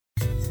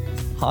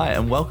Hi,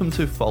 and welcome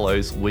to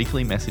Follow's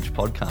weekly message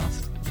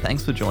podcast.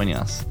 Thanks for joining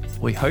us.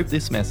 We hope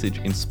this message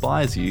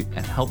inspires you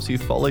and helps you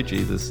follow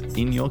Jesus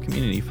in your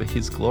community for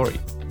his glory.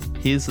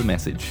 Here's the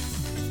message.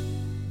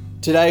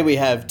 Today we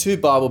have two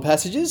Bible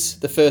passages.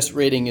 The first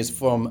reading is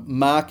from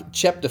Mark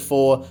chapter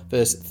 4,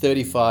 verse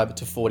 35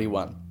 to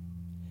 41.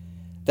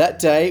 That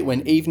day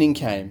when evening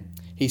came,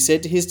 he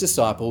said to his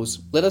disciples,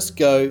 "Let us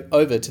go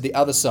over to the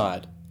other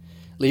side."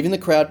 Leaving the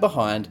crowd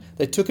behind,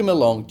 they took him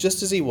along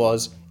just as he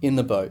was in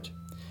the boat.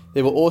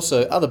 There were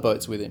also other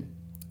boats with him.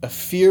 A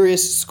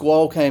furious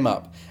squall came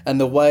up, and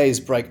the waves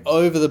broke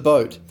over the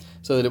boat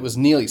so that it was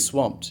nearly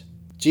swamped.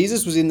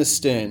 Jesus was in the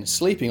stern,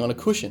 sleeping on a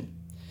cushion.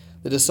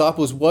 The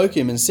disciples woke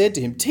him and said to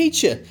him,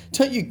 "Teacher,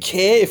 don't you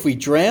care if we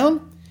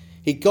drown?"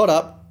 He got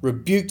up,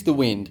 rebuked the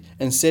wind,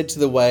 and said to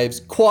the waves,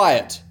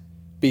 "Quiet,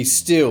 be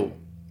still."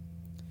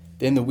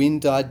 Then the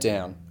wind died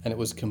down, and it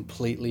was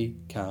completely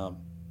calm.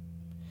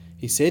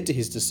 He said to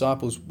his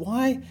disciples,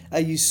 "Why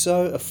are you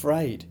so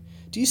afraid?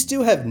 Do you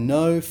still have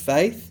no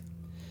faith?"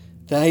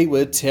 They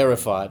were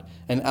terrified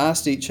and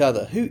asked each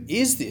other, "Who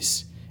is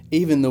this?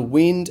 Even the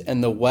wind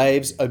and the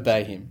waves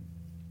obey him."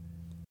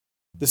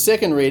 The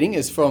second reading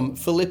is from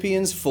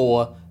Philippians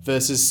 4,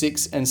 verses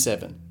 6 and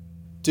 7.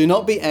 "Do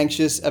not be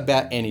anxious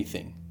about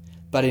anything,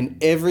 but in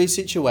every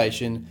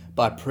situation,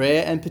 by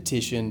prayer and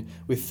petition,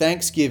 with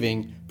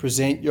thanksgiving,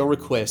 present your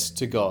requests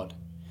to God.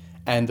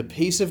 And the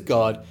peace of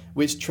God,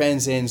 which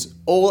transcends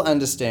all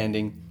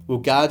understanding, will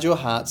guard your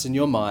hearts and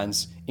your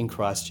minds in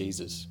Christ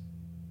Jesus."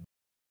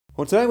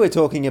 Well, today we're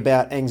talking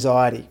about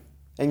anxiety.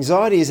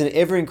 Anxiety is an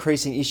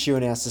ever-increasing issue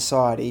in our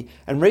society,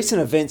 and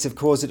recent events have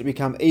caused it to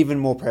become even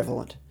more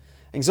prevalent.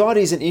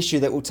 Anxiety is an issue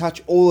that will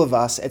touch all of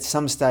us at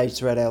some stage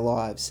throughout our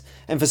lives,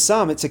 and for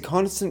some it's a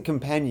constant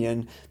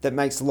companion that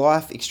makes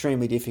life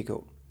extremely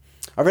difficult.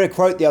 I read a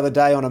quote the other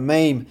day on a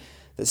meme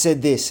that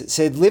said this. It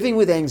said, "Living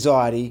with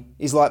anxiety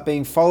is like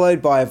being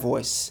followed by a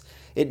voice.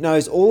 It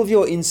knows all of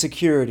your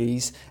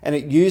insecurities and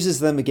it uses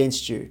them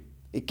against you.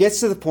 It gets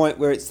to the point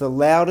where it's the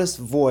loudest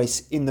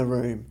voice in the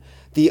room,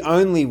 the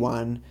only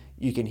one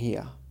you can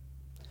hear."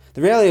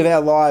 The reality of our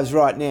lives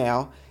right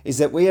now is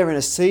that we are in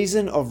a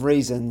season of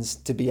reasons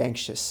to be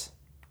anxious.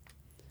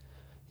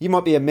 You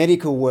might be a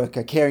medical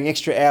worker caring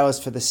extra hours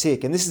for the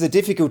sick, and this is a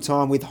difficult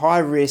time with high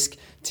risk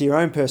to your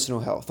own personal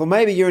health. Or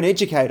maybe you're an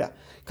educator,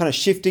 kind of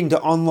shifting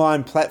to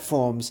online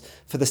platforms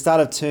for the start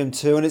of term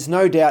 2, and it's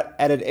no doubt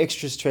added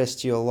extra stress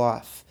to your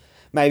life.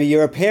 Maybe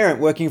you're a parent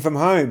working from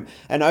home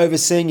and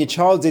overseeing your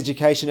child's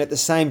education at the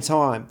same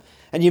time.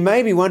 And you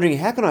may be wondering,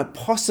 how can I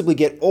possibly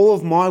get all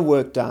of my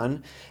work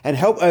done and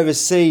help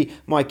oversee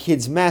my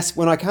kids' maths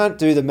when I can't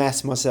do the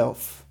maths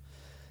myself?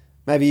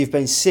 Maybe you've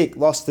been sick,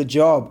 lost the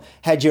job,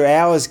 had your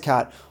hours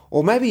cut,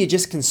 or maybe you're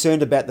just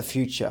concerned about the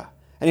future.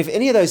 And if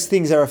any of those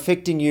things are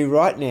affecting you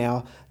right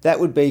now,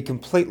 that would be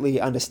completely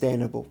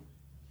understandable.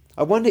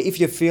 I wonder if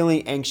you're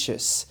feeling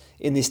anxious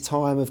in this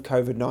time of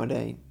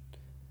COVID-19.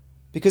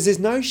 Because there's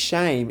no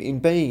shame in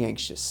being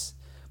anxious.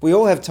 We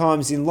all have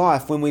times in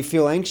life when we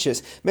feel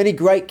anxious. Many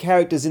great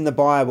characters in the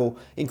Bible,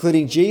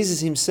 including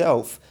Jesus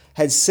himself,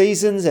 had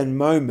seasons and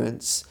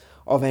moments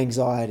of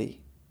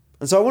anxiety.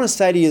 And so I want to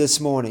say to you this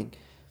morning,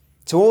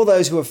 to all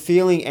those who are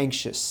feeling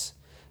anxious,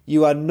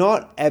 you are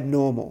not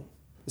abnormal.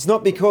 It's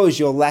not because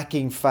you're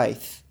lacking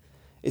faith.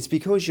 It's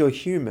because you're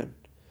human.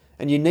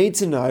 And you need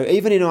to know,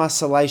 even in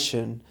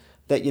isolation,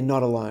 that you're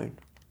not alone.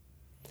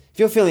 If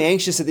you're feeling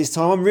anxious at this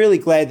time, I'm really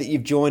glad that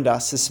you've joined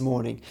us this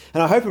morning.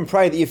 And I hope and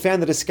pray that you found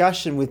the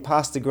discussion with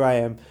Pastor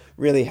Graham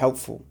really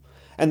helpful.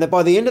 And that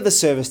by the end of the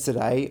service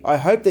today, I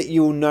hope that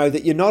you will know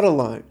that you're not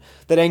alone,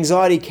 that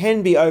anxiety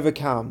can be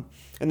overcome,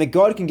 and that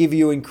God can give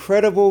you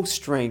incredible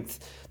strength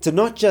to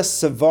not just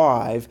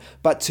survive,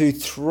 but to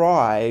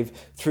thrive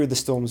through the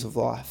storms of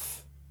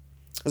life.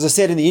 As I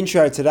said in the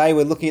intro today,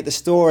 we're looking at the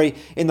story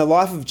in the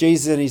life of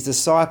Jesus and his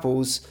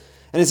disciples.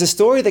 And it's a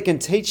story that can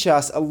teach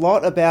us a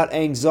lot about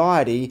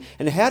anxiety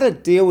and how to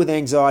deal with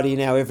anxiety in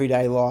our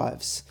everyday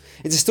lives.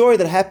 It's a story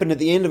that happened at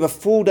the end of a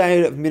full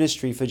day of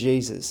ministry for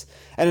Jesus.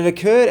 And it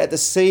occurred at the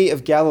Sea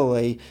of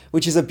Galilee,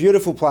 which is a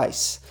beautiful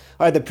place.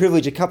 I had the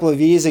privilege a couple of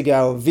years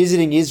ago of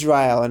visiting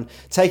Israel and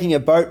taking a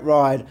boat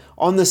ride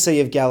on the Sea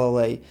of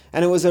Galilee.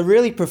 And it was a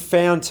really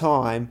profound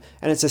time,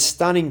 and it's a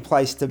stunning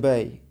place to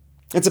be.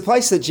 It's a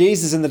place that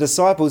Jesus and the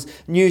disciples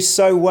knew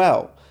so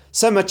well.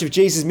 So much of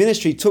Jesus'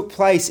 ministry took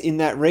place in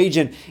that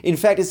region. In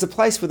fact, it's the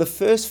place where the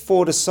first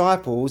 4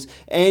 disciples,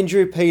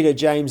 Andrew, Peter,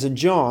 James, and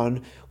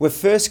John, were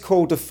first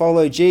called to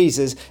follow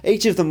Jesus,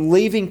 each of them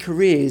leaving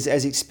careers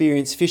as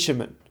experienced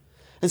fishermen.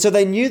 And so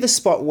they knew the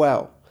spot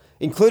well,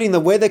 including the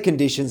weather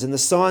conditions and the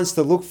signs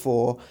to look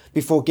for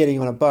before getting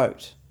on a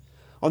boat.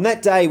 On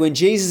that day, when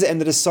Jesus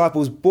and the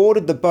disciples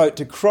boarded the boat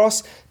to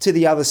cross to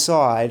the other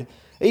side,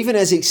 even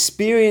as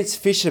experienced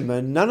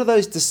fishermen, none of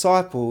those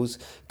disciples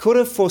could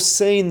have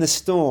foreseen the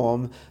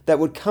storm that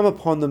would come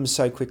upon them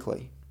so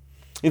quickly.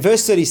 In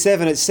verse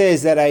 37, it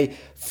says that a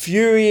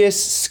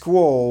furious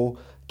squall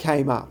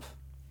came up.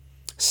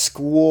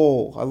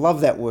 Squall. I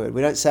love that word. We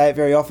don't say it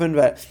very often,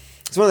 but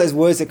it's one of those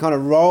words that kind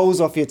of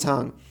rolls off your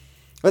tongue.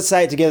 Let's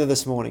say it together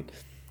this morning.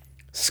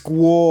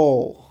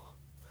 Squall.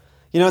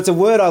 It's a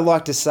word I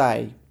like to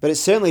say, but it's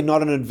certainly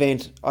not an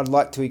event I'd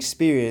like to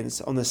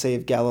experience on the Sea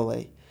of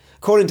Galilee.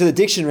 According to the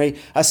dictionary,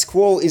 a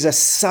squall is a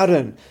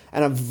sudden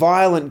and a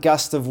violent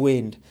gust of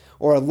wind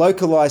or a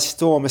localized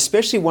storm,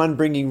 especially one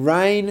bringing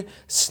rain,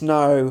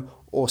 snow,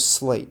 or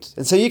sleet.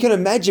 And so you can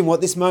imagine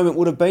what this moment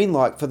would have been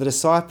like for the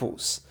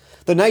disciples.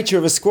 The nature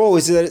of a squall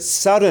is that it's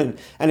sudden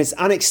and it's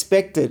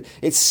unexpected.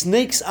 It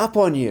sneaks up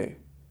on you.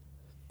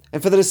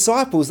 And for the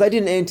disciples, they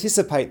didn't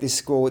anticipate this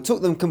squall. It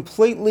took them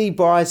completely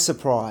by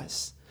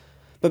surprise.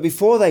 But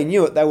before they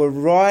knew it, they were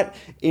right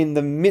in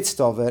the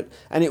midst of it.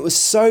 And it was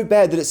so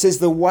bad that it says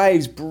the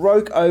waves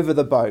broke over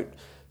the boat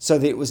so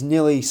that it was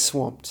nearly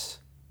swamped.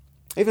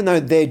 Even though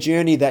their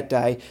journey that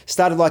day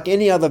started like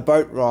any other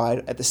boat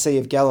ride at the Sea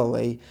of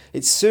Galilee,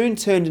 it soon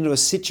turned into a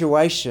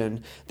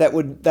situation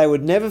that they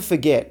would never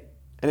forget.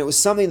 And it was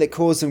something that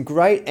caused them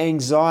great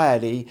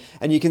anxiety,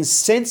 and you can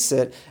sense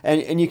it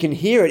and you can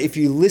hear it if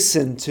you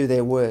listen to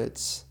their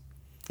words.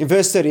 In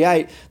verse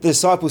 38, the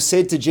disciples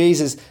said to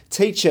Jesus,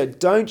 "Teacher,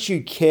 don't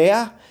you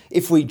care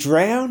if we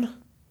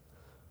drown?"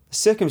 The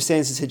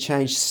circumstances had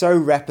changed so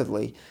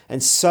rapidly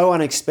and so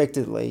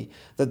unexpectedly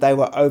that they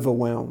were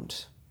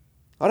overwhelmed.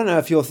 I don't know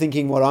if you're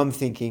thinking what I'm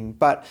thinking,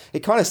 but it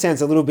kind of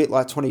sounds a little bit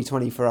like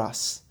 2020 for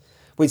us.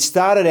 We'd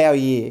started our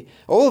year.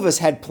 All of us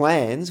had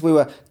plans. We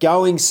were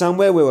going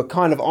somewhere. We were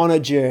kind of on a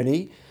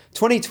journey.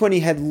 2020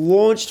 had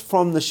launched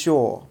from the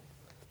shore.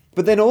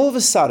 But then all of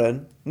a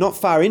sudden, not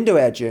far into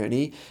our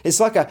journey, it's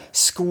like a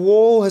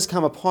squall has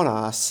come upon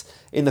us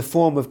in the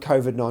form of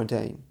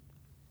COVID-19.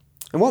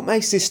 And what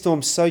makes this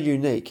storm so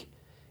unique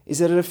is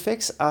that it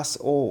affects us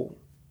all.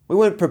 We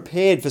weren't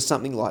prepared for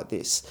something like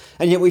this.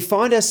 And yet we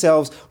find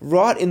ourselves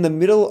right in the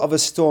middle of a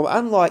storm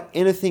unlike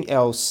anything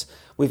else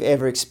we've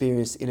ever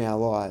experienced in our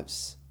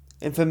lives.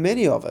 And for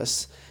many of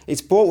us,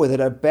 it's brought with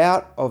it a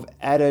bout of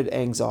added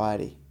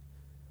anxiety.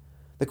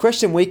 The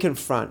question we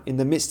confront in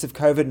the midst of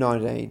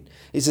COVID-19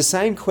 is the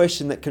same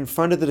question that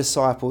confronted the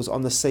disciples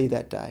on the sea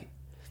that day.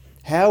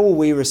 How will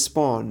we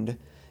respond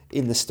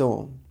in the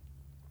storm?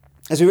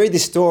 As we read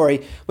this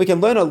story, we can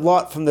learn a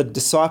lot from the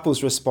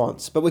disciples'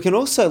 response, but we can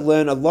also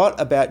learn a lot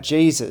about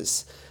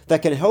Jesus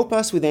that can help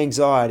us with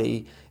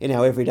anxiety in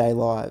our everyday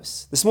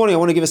lives. This morning, I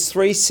want to give us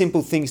 3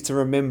 simple things to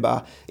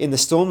remember in the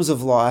storms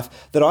of life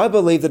that I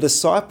believe the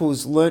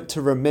disciples learnt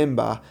to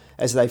remember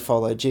as they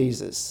followed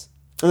Jesus.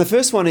 And the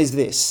first one is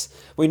this: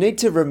 we need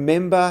to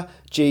remember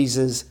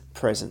Jesus'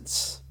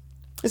 presence.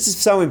 This is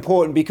so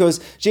important because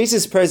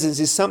Jesus' presence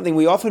is something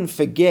we often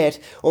forget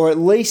or at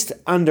least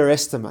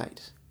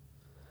underestimate.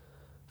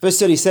 Verse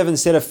 37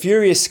 said, "A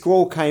furious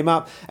squall came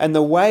up and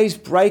the waves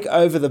break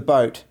over the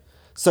boat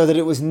so that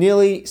it was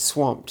nearly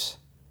swamped."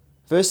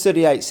 Verse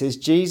 38 says,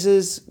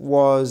 Jesus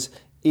was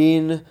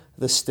in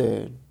the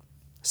stern,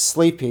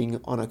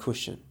 sleeping on a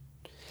cushion.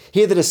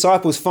 Here the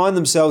disciples find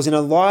themselves in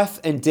a life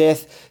and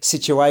death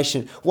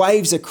situation.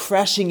 Waves are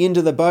crashing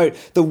into the boat.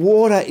 The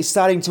water is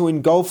starting to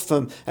engulf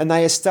them, and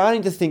they are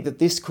starting to think that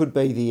this could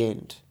be the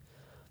end.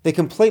 They're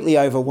completely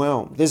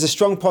overwhelmed. There's a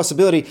strong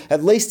possibility,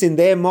 at least in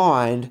their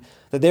mind,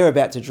 that they're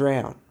about to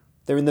drown.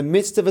 They're in the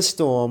midst of a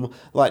storm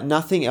like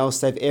nothing else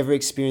they've ever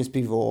experienced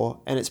before,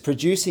 and it's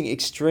producing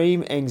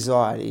extreme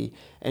anxiety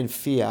and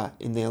fear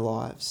in their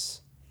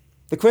lives.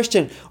 The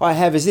question I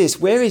have is this: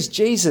 where is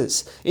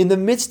Jesus in the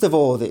midst of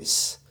all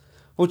this?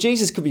 Well,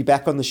 Jesus could be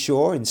back on the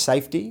shore in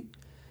safety.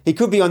 He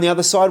could be on the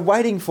other side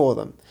waiting for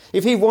them.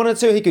 If he wanted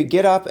to, he could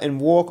get up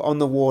and walk on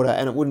the water,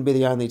 and it wouldn't be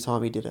the only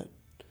time he did it.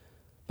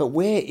 But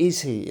where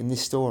is he in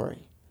this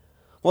story?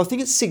 Well, I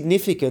think it's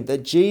significant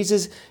that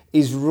Jesus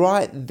is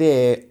right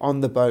there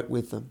on the boat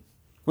with them.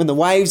 When the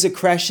waves are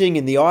crashing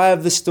in the eye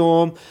of the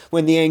storm,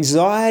 when the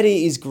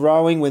anxiety is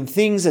growing, when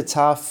things are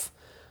tough,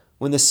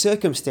 when the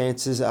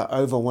circumstances are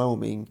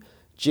overwhelming,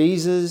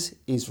 Jesus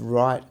is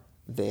right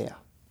there.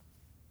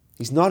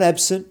 He's not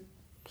absent.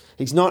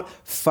 He's not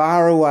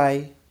far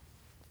away.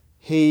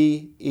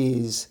 He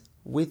is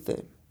with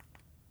them.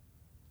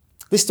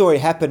 This story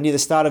happened near the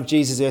start of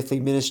Jesus'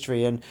 earthly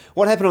ministry, and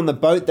what happened on the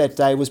boat that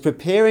day was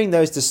preparing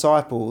those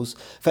disciples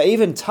for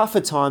even tougher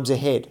times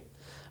ahead.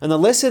 And the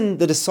lesson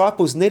the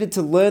disciples needed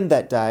to learn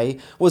that day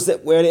was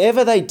that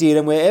wherever they did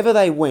and wherever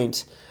they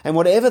went and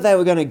whatever they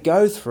were going to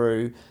go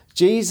through,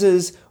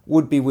 Jesus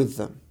would be with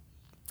them.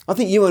 I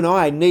think you and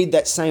I need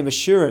that same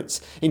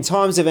assurance. In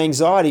times of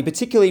anxiety,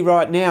 particularly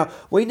right now,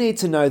 we need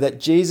to know that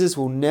Jesus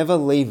will never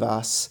leave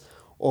us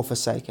or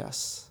forsake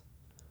us.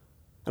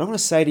 And I want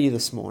to say to you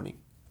this morning,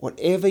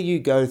 whatever you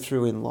go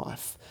through in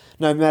life,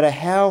 no matter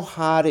how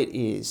hard it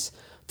is,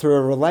 through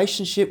a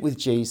relationship with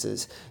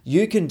Jesus,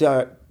 you can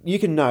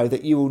know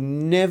that you will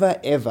never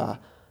ever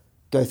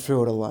go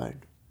through it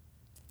alone.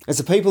 As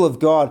a people of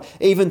God,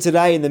 even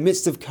today in the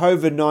midst of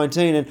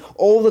COVID-19 and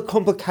all the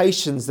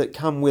complications that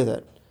come with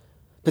it,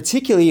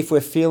 particularly if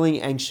we're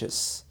feeling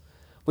anxious,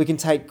 we can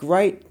take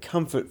great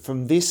comfort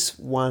from this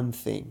one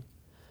thing: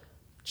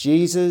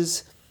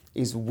 Jesus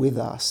is with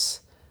us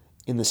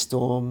in the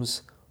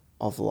storms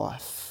of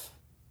life.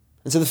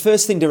 And so the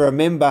first thing to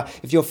remember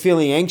if you're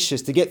feeling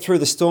anxious to get through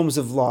the storms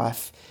of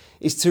life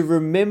is to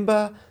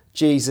remember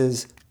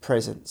Jesus'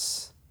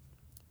 presence.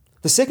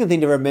 The second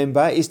thing to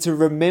remember is to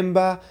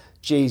remember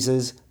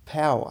Jesus'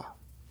 power.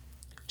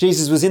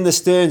 Jesus was in the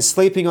stern,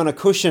 sleeping on a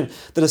cushion.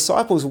 The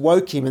disciples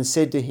woke him and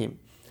said to him,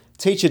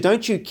 "Teacher,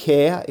 don't you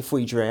care if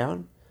we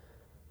drown?"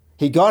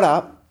 He got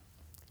up,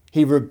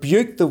 he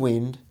rebuked the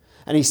wind,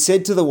 and he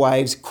said to the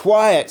waves,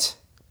 "Quiet,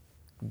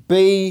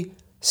 be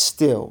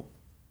still."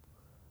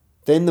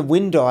 Then the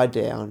wind died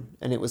down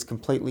and it was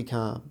completely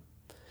calm.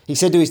 He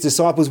said to his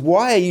disciples,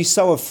 "Why are you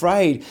so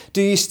afraid?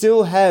 Do you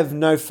still have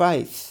no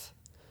faith?"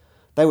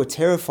 They were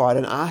terrified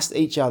and asked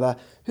each other,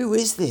 "Who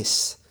is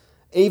this?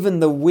 Even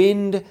the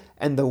wind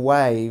and the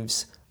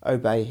waves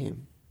obey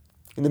him."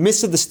 In the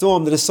midst of the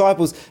storm, the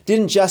disciples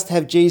didn't just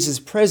have Jesus'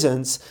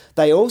 presence,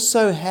 they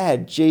also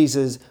had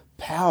Jesus'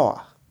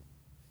 power.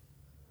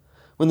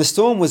 When the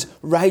storm was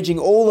raging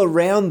all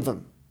around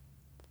them,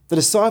 the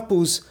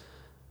disciples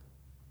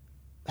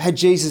had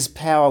Jesus'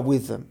 power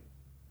with them.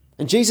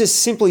 And Jesus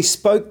simply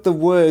spoke the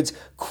words,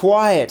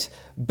 "Quiet,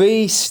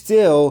 be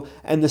still,"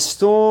 and the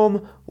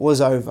storm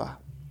was over.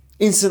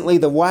 Instantly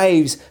the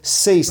waves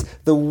ceased,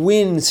 the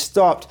wind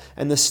stopped,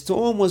 and the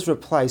storm was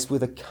replaced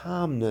with a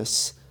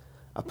calmness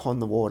upon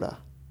the water.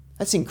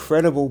 That's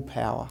incredible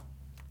power.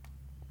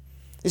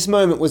 This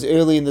moment was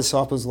early in the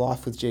disciples'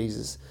 life with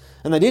Jesus,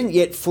 and they didn't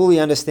yet fully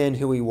understand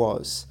who he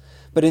was.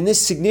 But in this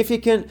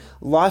significant,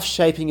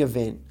 life-shaping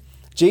event,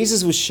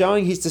 Jesus was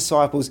showing his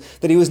disciples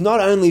that he was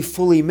not only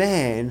fully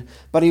man,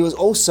 but he was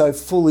also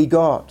fully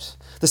God.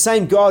 The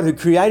same God who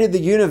created the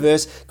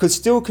universe could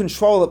still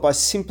control it by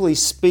simply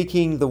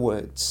speaking the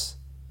words.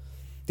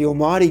 The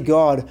Almighty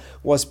God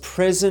was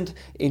present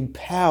in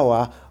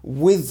power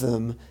with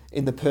them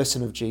in the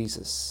person of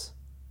Jesus.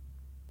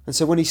 And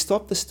so when he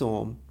stopped the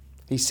storm,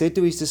 he said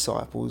to his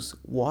disciples,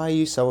 "Why are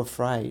you so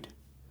afraid?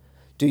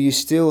 Do you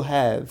still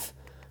have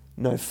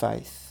no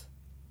faith?"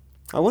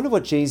 I wonder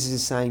what Jesus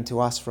is saying to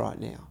us right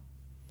now.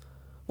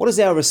 What has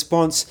our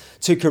response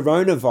to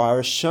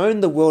coronavirus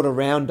shown the world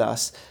around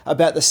us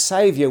about the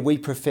Saviour we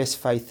profess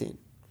faith in?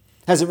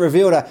 Has it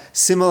revealed a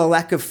similar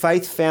lack of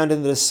faith found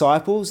in the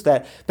disciples,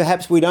 that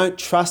perhaps we don't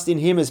trust in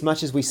him as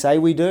much as we say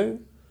we do?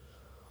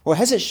 Or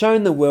has it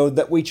shown the world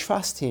that we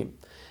trust him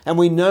and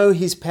we know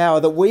his power,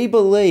 that we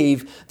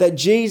believe that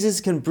Jesus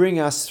can bring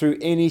us through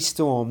any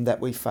storm that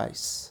we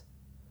face?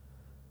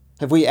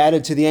 Have we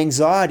added to the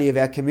anxiety of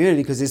our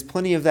community, because there's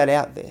plenty of that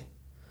out there?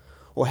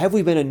 Or have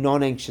we been a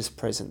non-anxious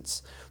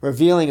presence,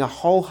 revealing a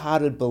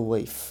wholehearted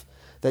belief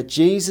that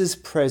Jesus'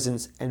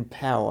 presence and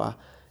power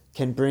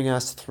can bring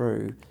us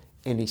through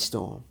any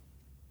storm?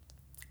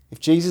 If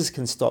Jesus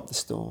can stop the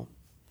storm,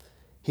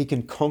 he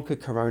can conquer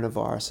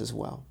coronavirus as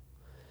well.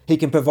 He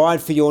can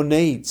provide for your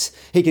needs.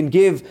 He can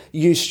give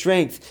you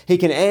strength. He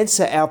can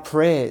answer our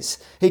prayers.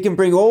 He can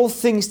bring all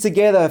things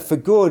together for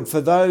good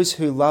for those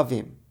who love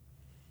him.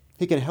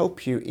 He can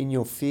help you in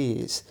your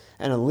fears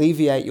and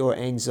alleviate your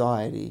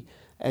anxiety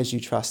as you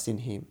trust in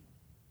him.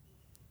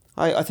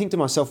 I think to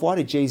myself, why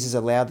did Jesus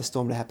allow the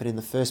storm to happen in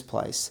the first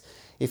place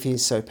if he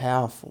is so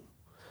powerful?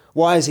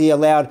 Why has he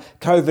allowed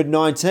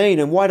COVID-19,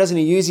 and why doesn't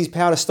he use his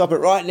power to stop it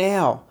right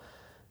now?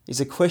 Is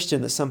a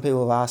question that some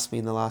people have asked me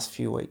in the last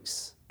few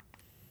weeks.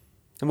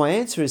 And my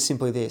answer is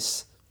simply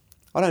this: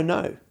 I don't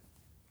know.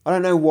 I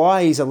don't know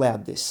why he's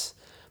allowed this.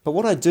 But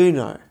what I do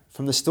know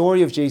from the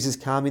story of Jesus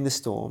calming the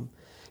storm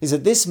is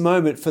that this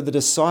moment for the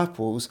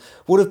disciples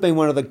would have been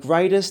one of the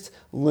greatest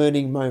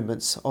learning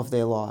moments of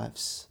their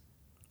lives.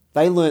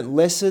 They learnt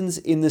lessons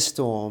in the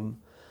storm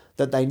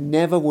that they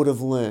never would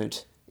have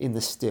learnt in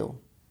the still.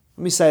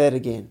 Let me say that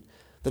again.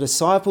 The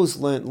disciples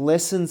learnt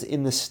lessons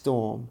in the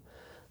storm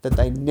that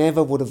they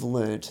never would have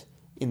learnt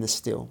in the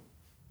still.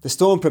 The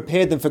storm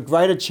prepared them for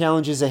greater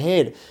challenges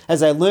ahead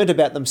as they learnt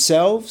about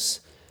themselves,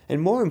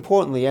 and more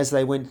importantly, as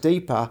they went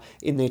deeper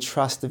in their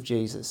trust of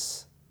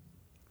Jesus.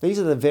 These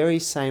are the very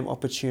same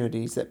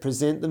opportunities that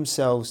present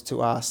themselves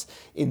to us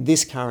in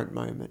this current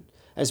moment,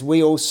 as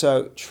we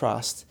also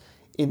trust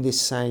in this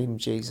same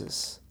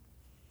Jesus.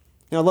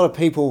 You know, a lot of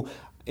people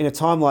in a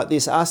time like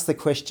this ask the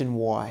question,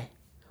 why?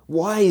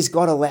 Why is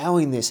God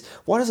allowing this?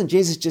 Why doesn't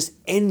Jesus just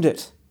end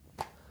it?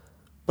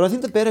 But I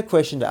think the better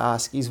question to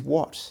ask is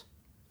what?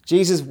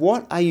 Jesus,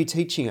 what are you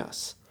teaching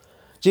us?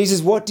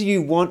 Jesus, what do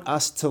you want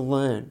us to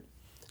learn?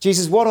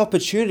 Jesus, what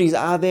opportunities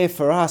are there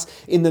for us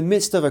in the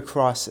midst of a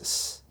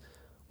crisis?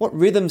 What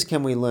rhythms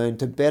can we learn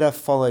to better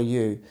follow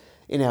you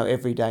in our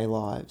everyday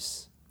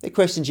lives? They're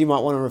questions you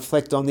might want to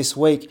reflect on this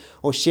week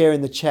or share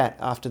in the chat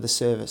after the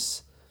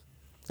service.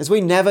 As we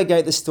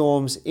navigate the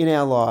storms in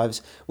our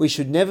lives, we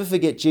should never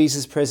forget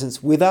Jesus'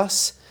 presence with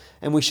us,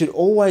 and we should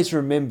always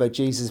remember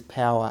Jesus'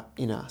 power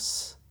in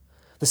us.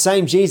 The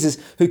same Jesus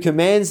who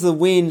commands the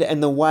wind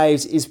and the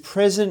waves is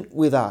present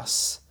with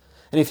us.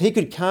 And if he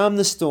could calm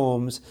the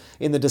storms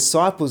in the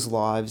disciples'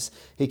 lives,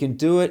 he can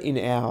do it in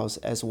ours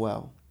as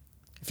well.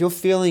 If you're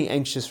feeling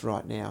anxious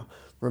right now,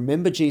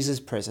 remember Jesus'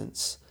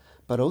 presence,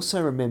 but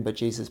also remember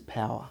Jesus'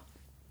 power.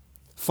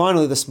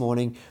 Finally this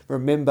morning,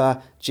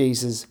 remember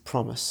Jesus'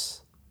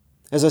 promise.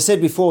 As I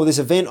said before, this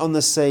event on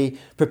the sea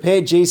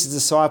prepared Jesus'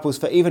 disciples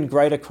for even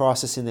greater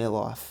crisis in their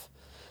life.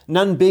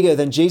 None bigger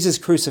than Jesus'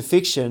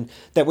 crucifixion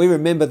that we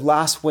remembered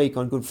last week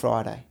on Good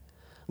Friday.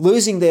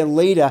 Losing their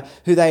leader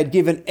who they had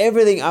given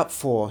everything up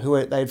for,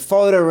 who they had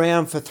followed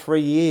around for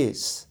 3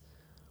 years,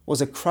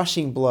 was a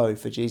crushing blow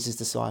for Jesus'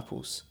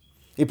 disciples.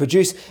 It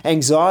produced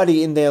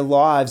anxiety in their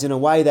lives in a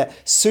way that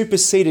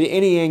superseded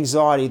any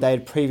anxiety they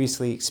had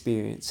previously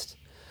experienced.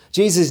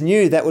 Jesus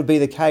knew that would be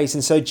the case,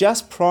 and so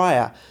just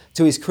prior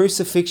to his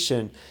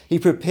crucifixion, he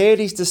prepared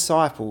his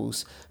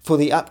disciples for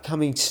the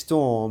upcoming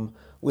storm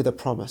with a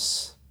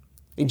promise.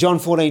 In John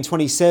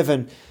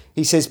 14:27,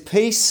 he says,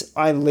 "Peace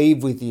I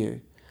leave with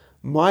you,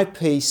 my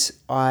peace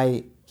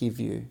I give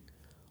you.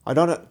 I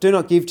do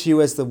not give to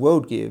you as the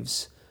world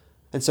gives,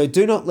 and so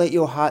do not let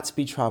your hearts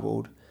be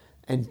troubled,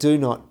 and do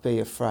not be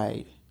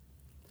afraid.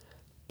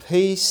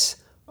 Peace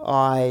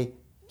I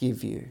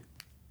give you."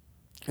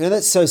 Now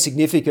that's so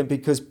significant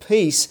because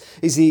peace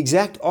is the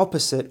exact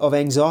opposite of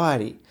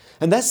anxiety.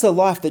 And that's the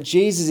life that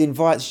Jesus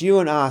invites you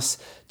and us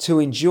to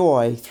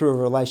enjoy through a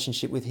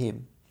relationship with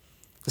him.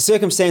 The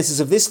circumstances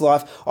of this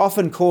life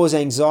often cause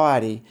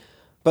anxiety,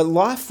 but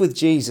life with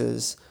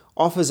Jesus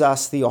offers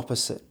us the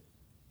opposite.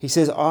 He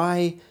says,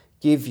 "I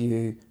give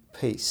you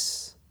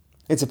peace."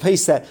 It's a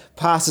peace that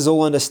passes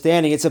all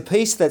understanding. It's a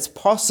peace that's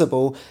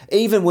possible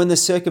even when the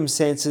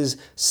circumstances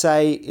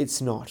say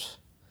it's not.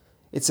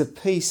 It's a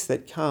peace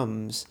that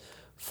comes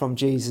from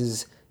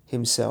Jesus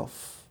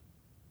himself.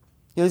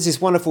 There's this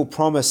wonderful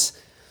promise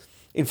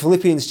in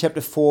Philippians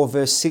chapter 4,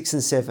 verse 6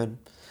 and 7.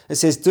 It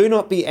says, "Do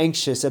not be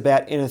anxious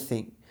about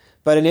anything,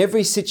 but in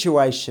every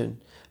situation,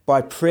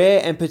 by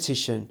prayer and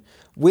petition,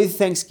 with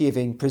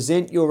thanksgiving,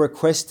 present your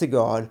requests to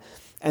God,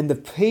 and the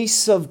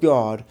peace of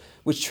God,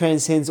 which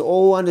transcends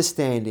all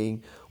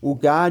understanding, will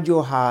guard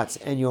your hearts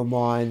and your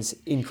minds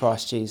in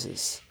Christ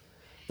Jesus."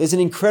 There's an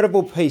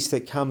incredible peace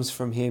that comes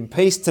from him.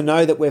 Peace to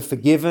know that we're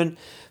forgiven.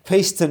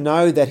 Peace to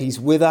know that he's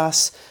with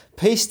us.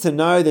 Peace to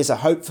know there's a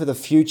hope for the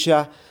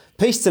future.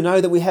 Peace to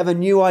know that we have a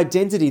new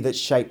identity that's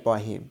shaped by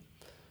him.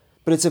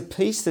 But it's a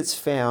peace that's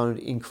found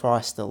in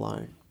Christ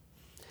alone.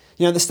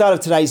 At the start of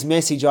today's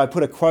message, I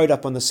put a quote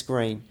up on the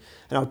screen,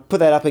 and I'll put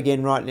that up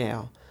again right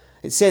now.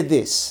 It said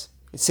this.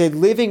 It said,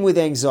 "Living with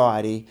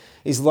anxiety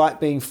is like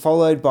being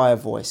followed by a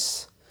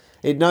voice.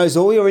 It knows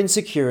all your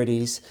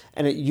insecurities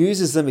and it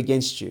uses them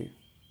against you.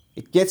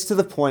 It gets to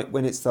the point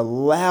when it's the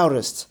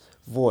loudest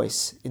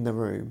voice in the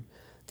room,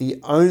 the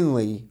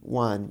only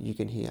one you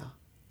can hear."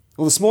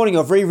 Well, this morning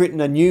I've rewritten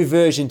a new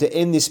version to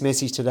end this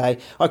message today.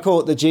 I call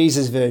it the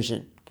Jesus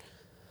version.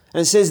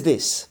 And it says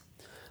this: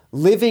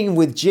 "Living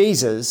with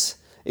Jesus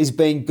is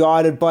being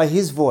guided by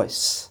his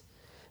voice.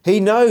 He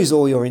knows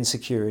all your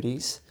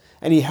insecurities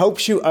and he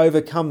helps you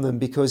overcome them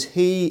because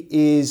he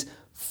is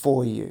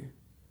for you.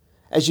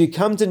 As you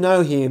come to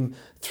know him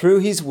through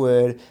his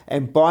word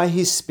and by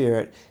his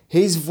spirit,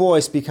 his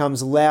voice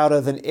becomes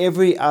louder than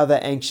every other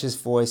anxious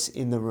voice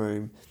in the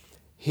room.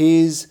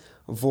 His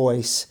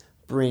voice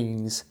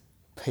brings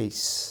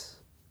peace."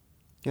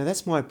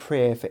 That's my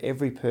prayer for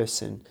every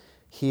person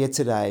here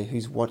today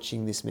who's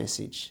watching this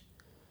message.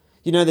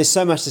 There's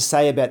so much to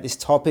say about this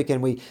topic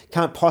and we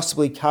can't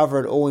possibly cover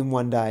it all in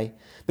one day.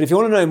 But if you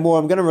want to know more,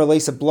 I'm going to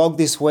release a blog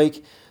this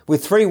week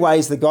with 3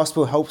 ways the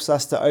gospel helps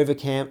us to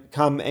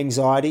overcome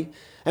anxiety.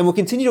 And we'll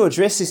continue to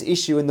address this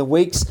issue in the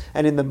weeks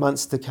and in the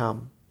months to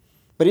come.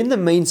 But in the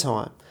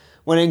meantime,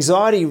 when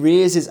anxiety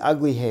rears its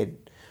ugly head,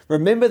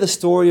 remember the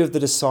story of the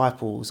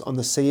disciples on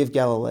the Sea of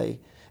Galilee.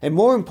 And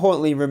more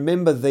importantly,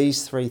 remember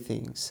these 3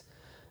 things: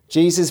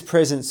 Jesus'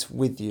 presence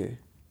with you,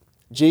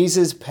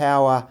 Jesus'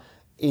 power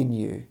in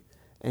you,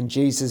 and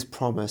Jesus'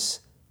 promise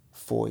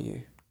for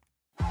you.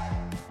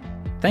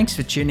 Thanks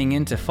for tuning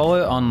in to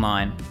Follow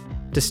Online.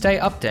 To stay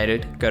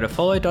updated, go to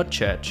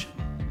follow.church.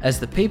 As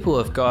the people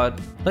of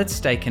God, let's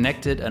stay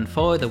connected and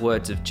follow the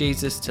words of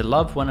Jesus to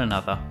love one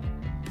another.